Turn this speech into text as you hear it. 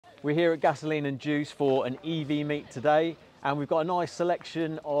We're here at Gasoline and Juice for an EV meet today, and we've got a nice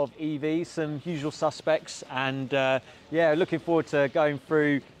selection of EVs, some usual suspects, and yeah, looking forward to going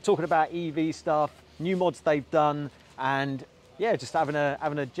through, talking about EV stuff, new mods they've done, and yeah, just having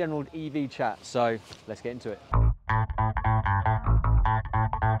a general EV chat. So let's get into it.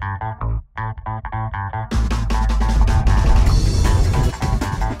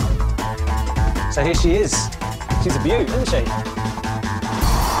 So here she is. She's a beaut, isn't she?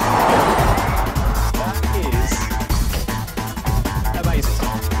 That is amazing.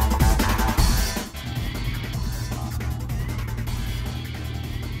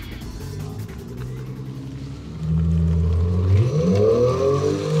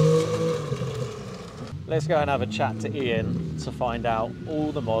 Let's go and have a chat to Ian to find out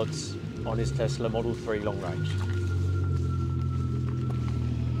all the mods on his Tesla Model 3 long range.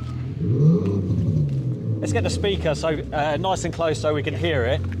 Let's get the speaker so nice and close so we can hear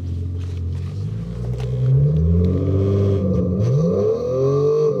it.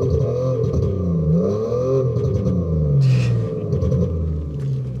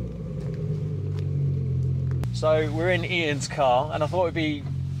 So we're in Ian's car, and I thought it'd be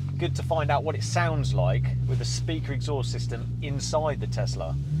good to find out what it sounds like with the speaker exhaust system inside the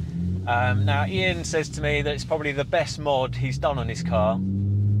Tesla. Now Ian says to me that it's probably the best mod he's done on his car.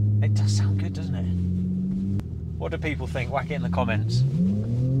 It does sound good, doesn't it? What do people think? Whack it in the comments.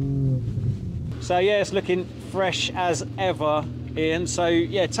 So yeah, it's looking fresh as ever, Ian. So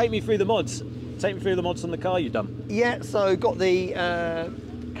yeah, take me through the mods. Take me through the mods on the car you've done. Yeah, so got the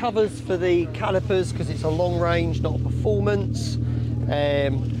covers for the calipers because it's a long range, not a performance.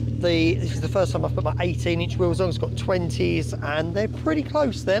 This is the first time I've put my 18-inch wheels on. It's got 20s, and they're pretty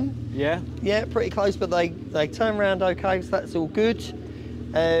close. Them. Yeah. Yeah, pretty close, but they turn around okay, so that's all good.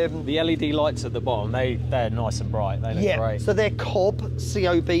 The LED lights at the bottom, they're nice and bright. They look great. So they're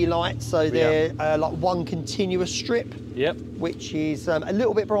COB lights, so they're like one continuous strip. Yep. Which is a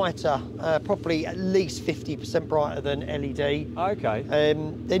little bit brighter, probably at least 50% brighter than LED. Okay.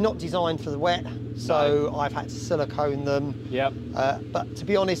 They're not designed for the wet, so I've had to silicone them. Yep. But to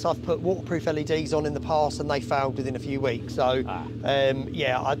be honest, I've put waterproof LEDs on in the past and they failed within a few weeks. So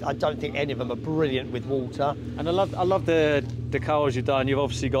yeah, I don't think any of them are brilliant with water. And I love the decals you've done. You've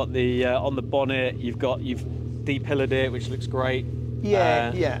obviously got the on the bonnet. You've de-pillared it, which looks great.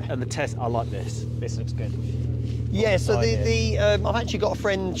 Yeah, yeah. And the test, I like this. This looks good. Yeah, so I've actually got a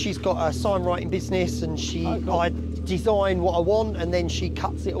friend, she's got a sign writing business, and I design what I want, and then she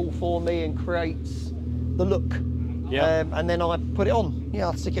cuts it all for me and creates the look. Yeah. And then I put it on. Yeah,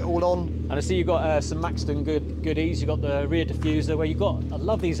 I stick it all on. And I see you've got some Maxton goodies. You've got the rear diffuser where I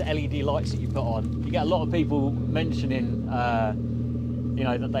love these LED lights that you've got on. You get a lot of people mentioning, you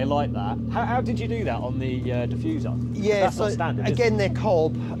know, that they like that. How did you do that on the diffuser? Yeah, that's so not standard, again, they're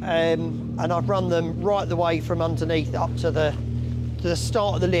COB, and I've run them right the way from underneath up to the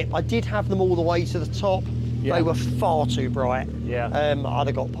start of the lip. I did have them all the way to the top. Yeah. They were far too bright. Yeah. I'd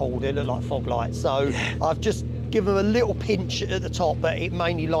have got pulled. It looked like fog lights. So I've just given them a little pinch at the top, but it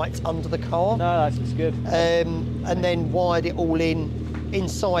mainly lights under the car. No, that's good. And then wired it all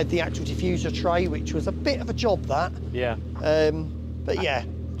inside the actual diffuser tray, which was a bit of a job, that. Yeah. But yeah.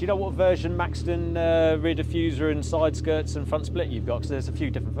 Do you know what version Maxton rear diffuser and side skirts and front split you've got? Because there's a few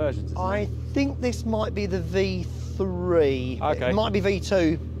different versions. I think this might be the V3. Okay. It might be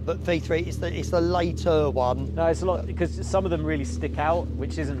V2, but V3 it's the later one. No, it's a lot, because some of them really stick out,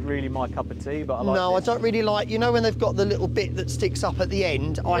 which isn't really my cup of tea. But I like I don't really like. You know when they've got the little bit that sticks up at the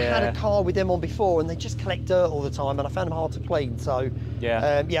end. I had a car with them on before, and they just collect dirt all the time, and I found them hard to clean. So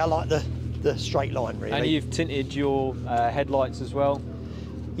yeah, I like the straight line, really. And you've tinted your headlights as well?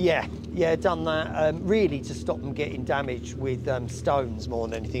 Yeah, done that, really to stop them getting damaged with stones more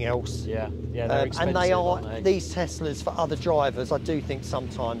than anything else. Yeah, they're expensive, and aren't they? These Teslas, for other drivers, I do think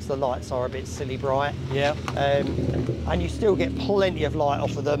sometimes the lights are a bit silly bright. Yeah. And you still get plenty of light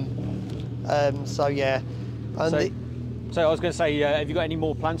off of them. So yeah. And so I was going to say, have you got any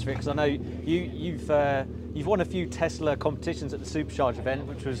more plans for it? Because I know you've won a few Tesla competitions at the Supercharge event,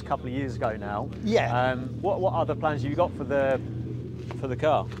 which was a couple of years ago now. Yeah. What other plans have you got for the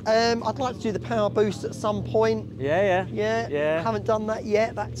car? I'd like to do the power boost at some point. Yeah. Haven't done that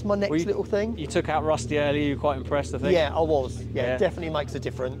yet. That's my next little thing. You took out Rusty earlier. You were quite impressed, I think. Yeah, I was. Yeah, definitely makes a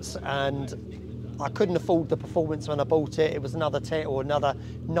difference. And I couldn't afford the performance when I bought it. It was another 10 or another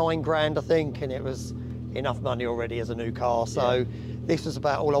 9 grand, I think, and it was enough money already as a new car. So this was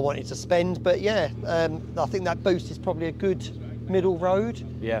about all I wanted to spend. But yeah, I think that boost is probably a good middle road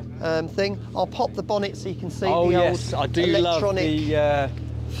thing. I'll pop the bonnet so you can see the old I do love the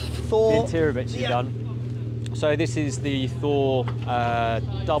interior bits you've done. So this is the Thor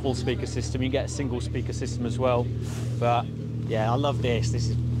double speaker system. You can get a single speaker system as well. But yeah, I love this. This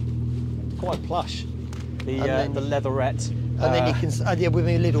is quite plush. The leatherette. And then you can, with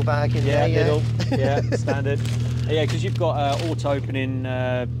a little bag in there. Little, standard. Yeah, because you've got auto-opening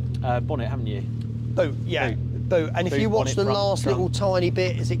bonnet, haven't you? Boot, yeah. Boot. And if you watch the last little tiny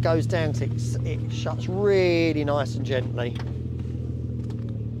bit as it goes down, it shuts really nice and gently.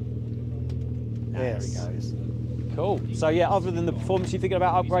 There it goes. Cool. So yeah, other than the performance, you thinking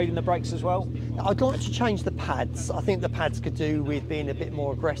about upgrading the brakes as well? I'd like to change the pads. I think the pads could do with being a bit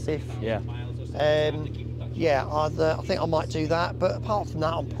more aggressive. Yeah. Yeah, I think I might do that. But apart from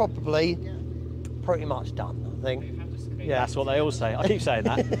that, I'm probably pretty much done, I think. Yeah, that's what they all say. I keep saying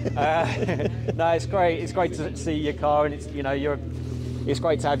that. No, it's great. It's great to see your car, and it's it's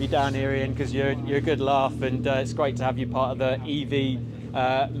great to have you down here, Ian, because you're a good laugh, and it's great to have you part of the EV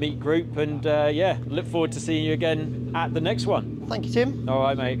Meet group. And yeah, look forward to seeing you again at the next one. Thank you, Tim. All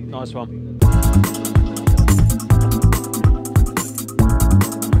right, mate. Nice one.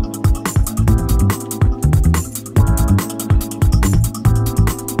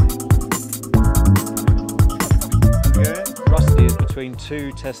 Between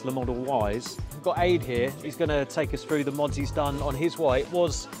two Tesla Model Ys. We've got Aid here. He's going to take us through the mods he's done on his Y. It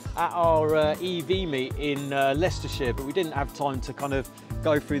was at our EV meet in Leicestershire, but we didn't have time to kind of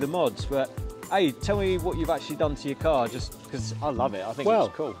go through the mods. But Aid, tell me what you've actually done to your car, just because I love it. I think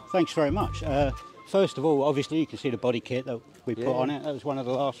it's cool. Thanks very much. First of all, obviously you can see the body kit that we put on it. That was one of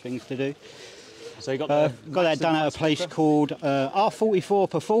the last things to do. So you got that done at a place called R44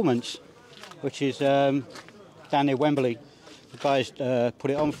 Performance, which is down near Wembley. The guys put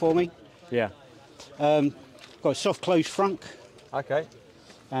it on for me. Yeah. Got a soft close front. Okay.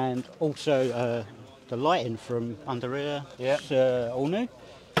 And also the lighting from under here. Yeah. It's all new.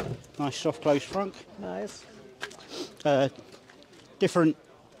 Nice soft close front. Nice. Different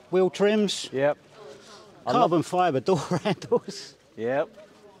wheel trims. Yep. Carbon fibre door handles. Yep.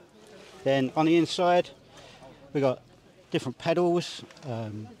 Then on the inside, we got different pedals,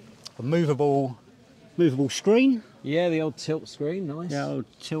 a movable screen. Yeah, the old tilt screen, nice. Yeah, old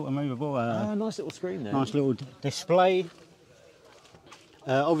tilt and movable. Nice little screen there. Nice little display.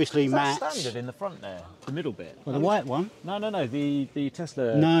 Obviously mats. That's standard in the front there, the middle bit. Well, the white one? No, the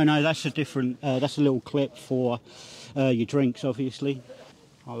Tesla. No, that's a different. That's a little clip for your drinks, obviously.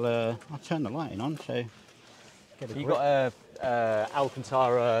 I'll turn the lighting on so. You got a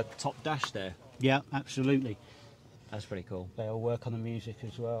Alcantara top dash there. Yeah, absolutely. That's pretty cool. They all work on the music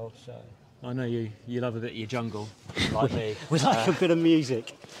as well, so. I know you love a bit of your jungle, like me. We like a bit of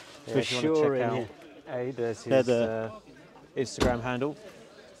music, yeah, for sure. Check out there's his Instagram handle.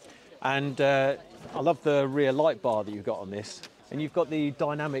 And I love the rear light bar that you've got on this. And you've got the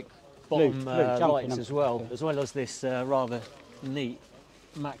dynamic bottom lights as well as this rather neat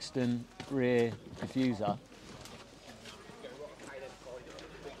Maxton rear diffuser.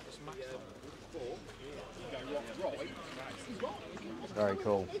 Very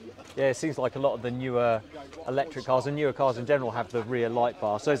cool. Yeah, it seems like a lot of the newer electric cars and newer cars in general have the rear light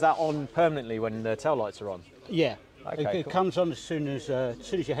bar. So is that on permanently when the tail lights are on? Yeah. Okay, it comes on as soon as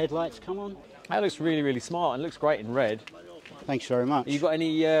your headlights come on. That looks really, really smart and looks great in red. Thanks very much. You got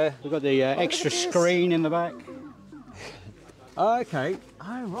any? We've got the extra screen in the back. Okay.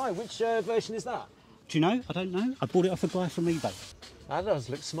 Oh right. Which version is that? Do you know? I don't know. I bought it off a guy from eBay. That does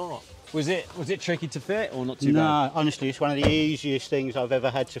look smart. Was it tricky to fit or not too bad? No, honestly, it's one of the easiest things I've ever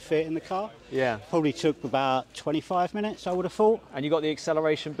had to fit in the car. Yeah. Probably took about 25 minutes, I would have thought. And you got the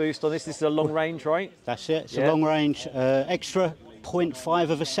acceleration boost on this. This is a long range, right? That's it. It's a long range, extra 0.5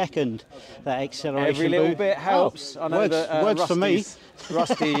 of a second. That acceleration Every little bit helps. I know that works for me.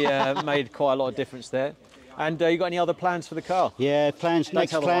 Rusty made quite a lot of difference there. And you got any other plans for the car? Yeah, plans.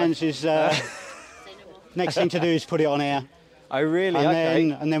 Next plans is next thing to do is put it on air. Oh really?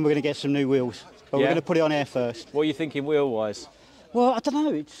 And then we're going to get some new wheels. But we're going to put it on air first. What are you thinking wheel-wise? Well, I don't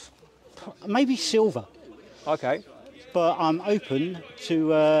know. It's maybe silver. Okay. But I'm open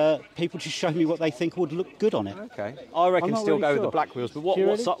to people to show me what they think would look good on it. Okay. I reckon still go with the black wheels. But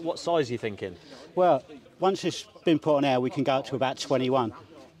what size are you thinking? Well, once it's been put on air, we can go up to about 21.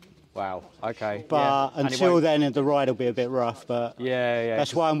 Wow. Okay. But until then, the ride will be a bit rough. But yeah.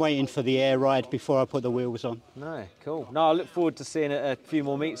 That's why I'm waiting for the air ride before I put the wheels on. No, cool. No, I look forward to seeing a few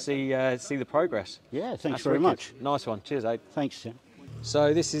more meets, see the progress. Yeah. Thanks very much. Nice one. Cheers, Aid. Thanks, Tim.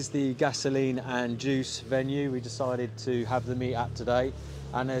 So this is the gasoline and juice venue we decided to have the meet at today,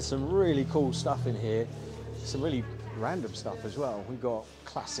 and there's some really cool stuff in here, some really random stuff as well. We've got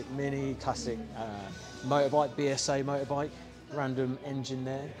classic Mini, classic motorbike, BSA motorbike, random engine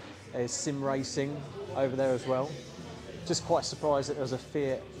there. There's sim racing over there as well. Just quite surprised that there was a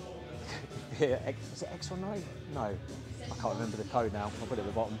Fiat is it X19? No, I can't remember the code now. I'll put it at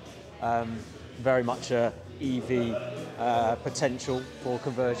the bottom. Very much a EV potential for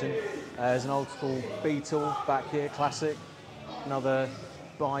conversion. There's an old school Beetle back here, classic. Another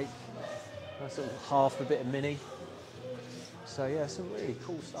bike, sort of half a bit of Mini. So yeah, some really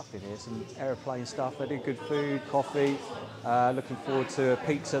cool stuff in here. Some aeroplane stuff. They do good food, coffee. Looking forward to a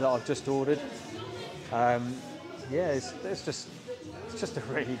pizza that I've just ordered. Yeah, it's just a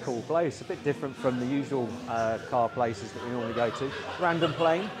really cool place. A bit different from the usual car places that we normally go to. Random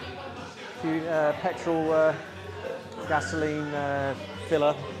plane, a few petrol, gasoline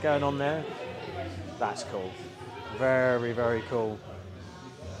filler going on there. That's cool. Very, very cool.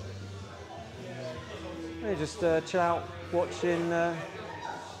 Yeah, just chill out watching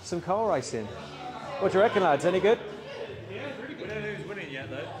some car racing. What do you reckon, lads? Any good? Yeah, pretty good. We don't know who's winning yet,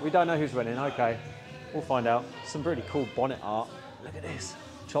 though. We don't know who's winning. Okay, we'll find out. Some really cool bonnet art. Look at this,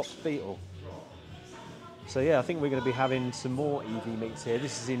 chopped Beetle. So yeah, I think we're going to be having some more EV meets here.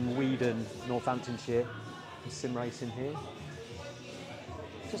 This is in Weedon, Northamptonshire. There's sim racing here.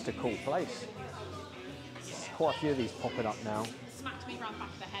 Just a cool place. There's quite a few of these popping up now. Smacked me round back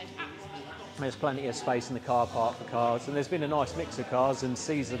of the head. There's plenty of space in the car park for cars, and there's been a nice mix of cars. And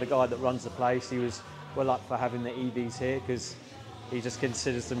Caesar, the guy that runs the place, he was well up for having the EVs here because he just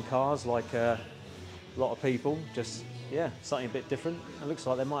considers them cars like a lot of people. Just yeah, something a bit different. It looks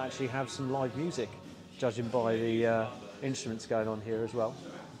like they might actually have some live music, judging by the instruments going on here as well.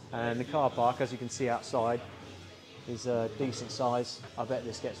 And the car park, as you can see outside, is a decent size. I bet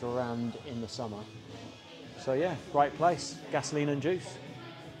this gets around in the summer. So yeah, great place, gasoline and juice.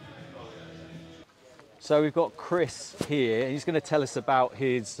 So we've got Chris here. He's going to tell us about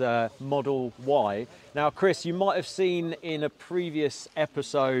his Model Y. Now, Chris, you might have seen in a previous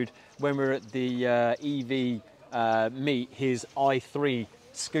episode when we were at the EV meet, his i3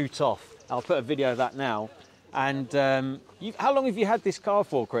 scoot off. I'll put a video of that now. And how long have you had this car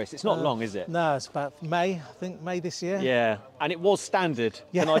for, Chris? It's not long, is it? No, it's about May, I think, May this year. Yeah, and it was standard.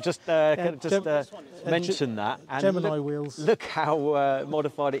 Yeah. Can I just, mention that? And Gemini wheels. Look how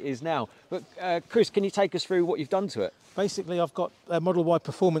modified it is now. But Chris, can you take us through what you've done to it? Basically, I've got Model Y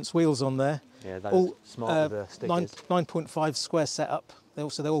performance wheels on there. Yeah, those all smart with the stickers. 9.5 square setup. They're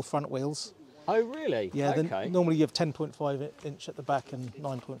all front wheels. Oh, really? Yeah, okay. Normally you have 10.5 inch at the back and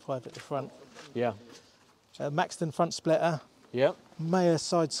 9.5 at the front. Yeah. Maxton front splitter. Yep. Mayer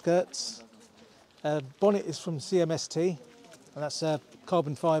side skirts. Bonnet is from CMST, and that's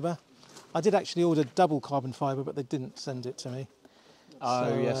carbon fibre. I did actually order double carbon fibre, but they didn't send it to me. Oh,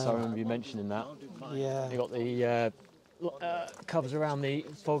 so, yes, I remember you mentioning that. Yeah. You got the covers around the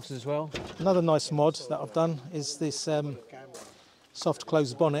fogs as well. Another nice mod that I've done is this soft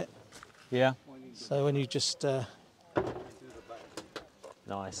close bonnet. Yeah. So when you just...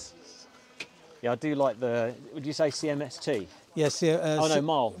 Nice. Yeah, I do like the, would you say CMST? Yes. Oh no,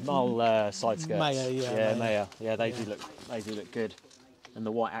 Mile side skirts. Mayer, yeah. Yeah, Mayer. Yeah, they do look good. And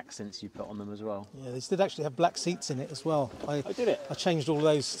the white accents you put on them as well. Yeah, these did actually have black seats in it as well. Oh, did it? I changed all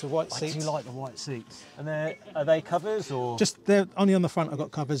those to white seats. I do like the white seats. And are they covers or? Just they're only on the front. I've got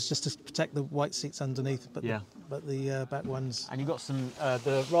covers just to protect the white seats underneath. But yeah. But the back ones. And you've got some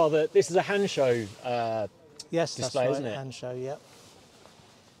this is a hand show. Yes, display, that's right. Isn't it? Hand show, yeah.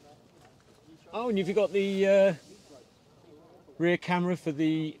 Oh, and you've got the rear camera for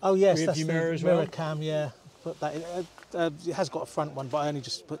the rear view mirror as well. Mirror cam, yeah. Put that in. It has got a front one, but I only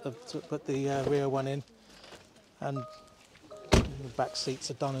just put the rear one in, and the back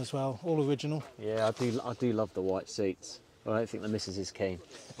seats are done as well, all original. Yeah, I do love the white seats. I don't think the missus is keen,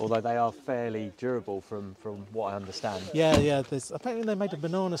 although they are fairly durable from what I understand. Yeah. Apparently they made of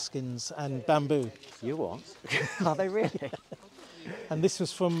banana skins and bamboo. You what? Are they really? And this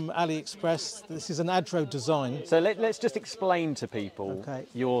was from AliExpress. This is an Adro design. So let's just explain to people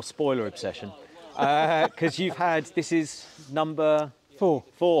your spoiler obsession. Because this is number 4.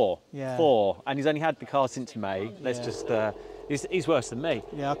 4. Yeah. 4. And he's only had the car since May. Let's just, he's worse than me.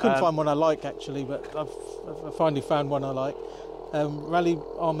 Yeah, I couldn't find one I like actually, but I've finally found one I like. Rally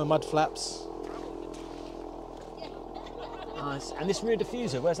Armour mud flaps. Nice. And this rear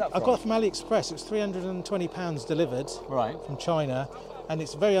diffuser, where's that from? I got it from AliExpress. It was £320 delivered from China, and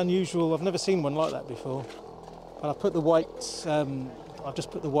it's very unusual. I've never seen one like that before. And I've put the white. I've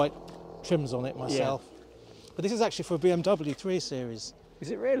just put the white trims on it myself. Yeah. But this is actually for a BMW 3 Series. Is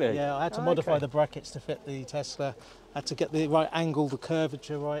it really? Yeah, I had to modify the brackets to fit the Tesla. I had to get the right angle, the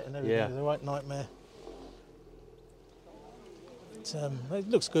curvature right, and everything. Yeah. The right nightmare. It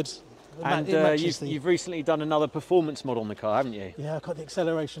looks good. And you've recently done another performance mod on the car, haven't you? Yeah, I got the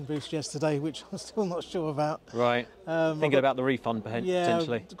acceleration boost yesterday, which I'm still not sure about. Right. Thinking about the refund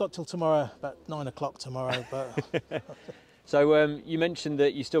potentially. Yeah, got till tomorrow, about 9 o'clock tomorrow. But so you mentioned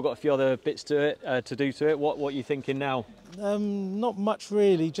that you still got a few other bits to it to do to it. What are you thinking now? Not much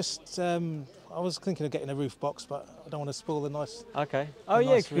really. Just I was thinking of getting a roof box, but I don't want to spoil the nice. Okay. Oh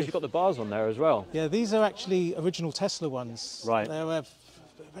yeah, because you've got the bars on there as well. Yeah, these are actually original Tesla ones. Right. They're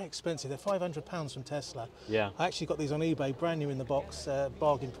very expensive. They're £500 from Tesla. Yeah. I actually got these on eBay, brand new in the box,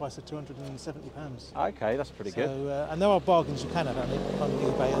 bargain price of £270. Okay, that's pretty good. And there are bargains you can have on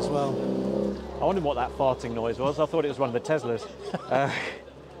eBay as well. I wondered what that farting noise was. I thought it was one of the Teslas.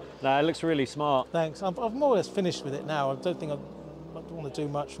 No, it looks really smart. Thanks. I'm more or less finished with it now. I don't think I want to do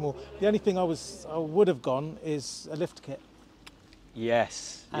much more. The only thing I would have gone is a lift kit.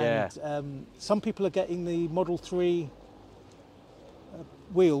 Yes. And some people are getting the Model 3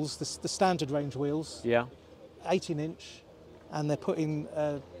 wheels, the standard range wheels. Yeah. 18-inch, and they're putting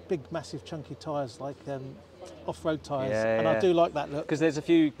big, massive, chunky tyres like off-road tyres, and I do like that look. Because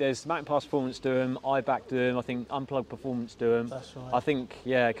there's Mountain Pass Performance do them, iBack do them, I think Unplugged Performance do them. That's right. I think,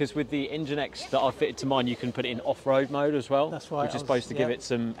 because with the Engine X that I fitted to mine, you can put it in off-road mode as well. That's right. Which is supposed to give it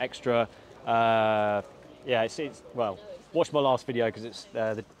some extra, well, watch my last video because it's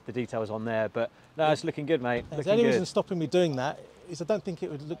the details on there, but no, it's looking good, mate. The only reason stopping me doing that is I don't think it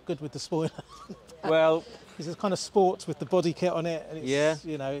would look good with the spoiler. Well, because it's kind of sports with the body kit on it, and it's,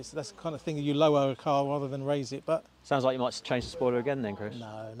 you know, that's the kind of thing you lower a car rather than raise it. But sounds like you might change the spoiler again then, Chris.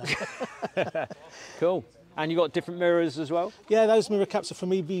 No. Cool. And you got different mirrors as well? Yeah, those mirror caps are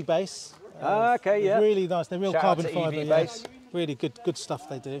from EV Base. Okay, yeah. Really nice. They're real carbon fibre. EV Base. Really good stuff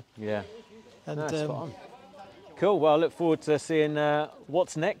they do. Yeah. And spot on. Cool. Well, I look forward to seeing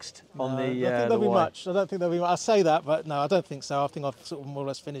what's next on the. I don't think there'll be much. I don't think there'll be much. I say that, but no, I don't think so. I think I've sort of more or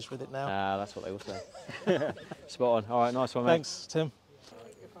less finished with it now. That's what they all say. Spot on. All right, nice one, mate. Thanks, Tim.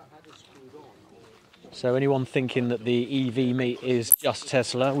 So anyone thinking that the EV meet is just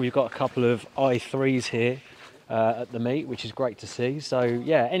Tesla, we've got a couple of i3s here at the meet, which is great to see. So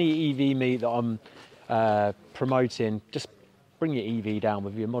yeah, any EV meet that I'm promoting, just bring your EV down,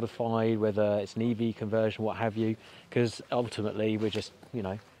 whether you're modified, whether it's an EV conversion, what have you, because ultimately we're just,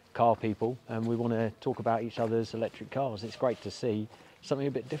 car people, and we want to talk about each other's electric cars. It's great to see something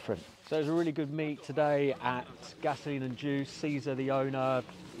a bit different. So there's a really good meet today at Gasoline and Juice. Caesar, the owner,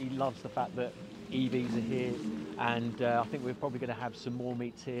 he loves the fact that EVs are here, and I think we're probably going to have some more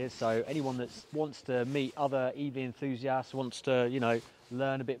meets here. So anyone that wants to meet other EV enthusiasts, wants to,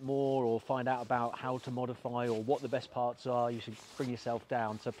 learn a bit more or find out about how to modify or what the best parts are, you should bring yourself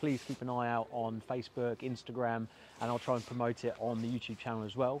down. So please keep an eye out on Facebook, Instagram, and I'll try and promote it on the YouTube channel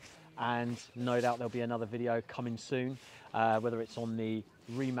as well. And no doubt there'll be another video coming soon, whether it's on the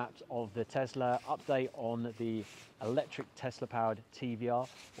remap of the Tesla, update on the electric Tesla powered TVR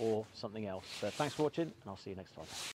or something else. So thanks for watching, and I'll see you next time.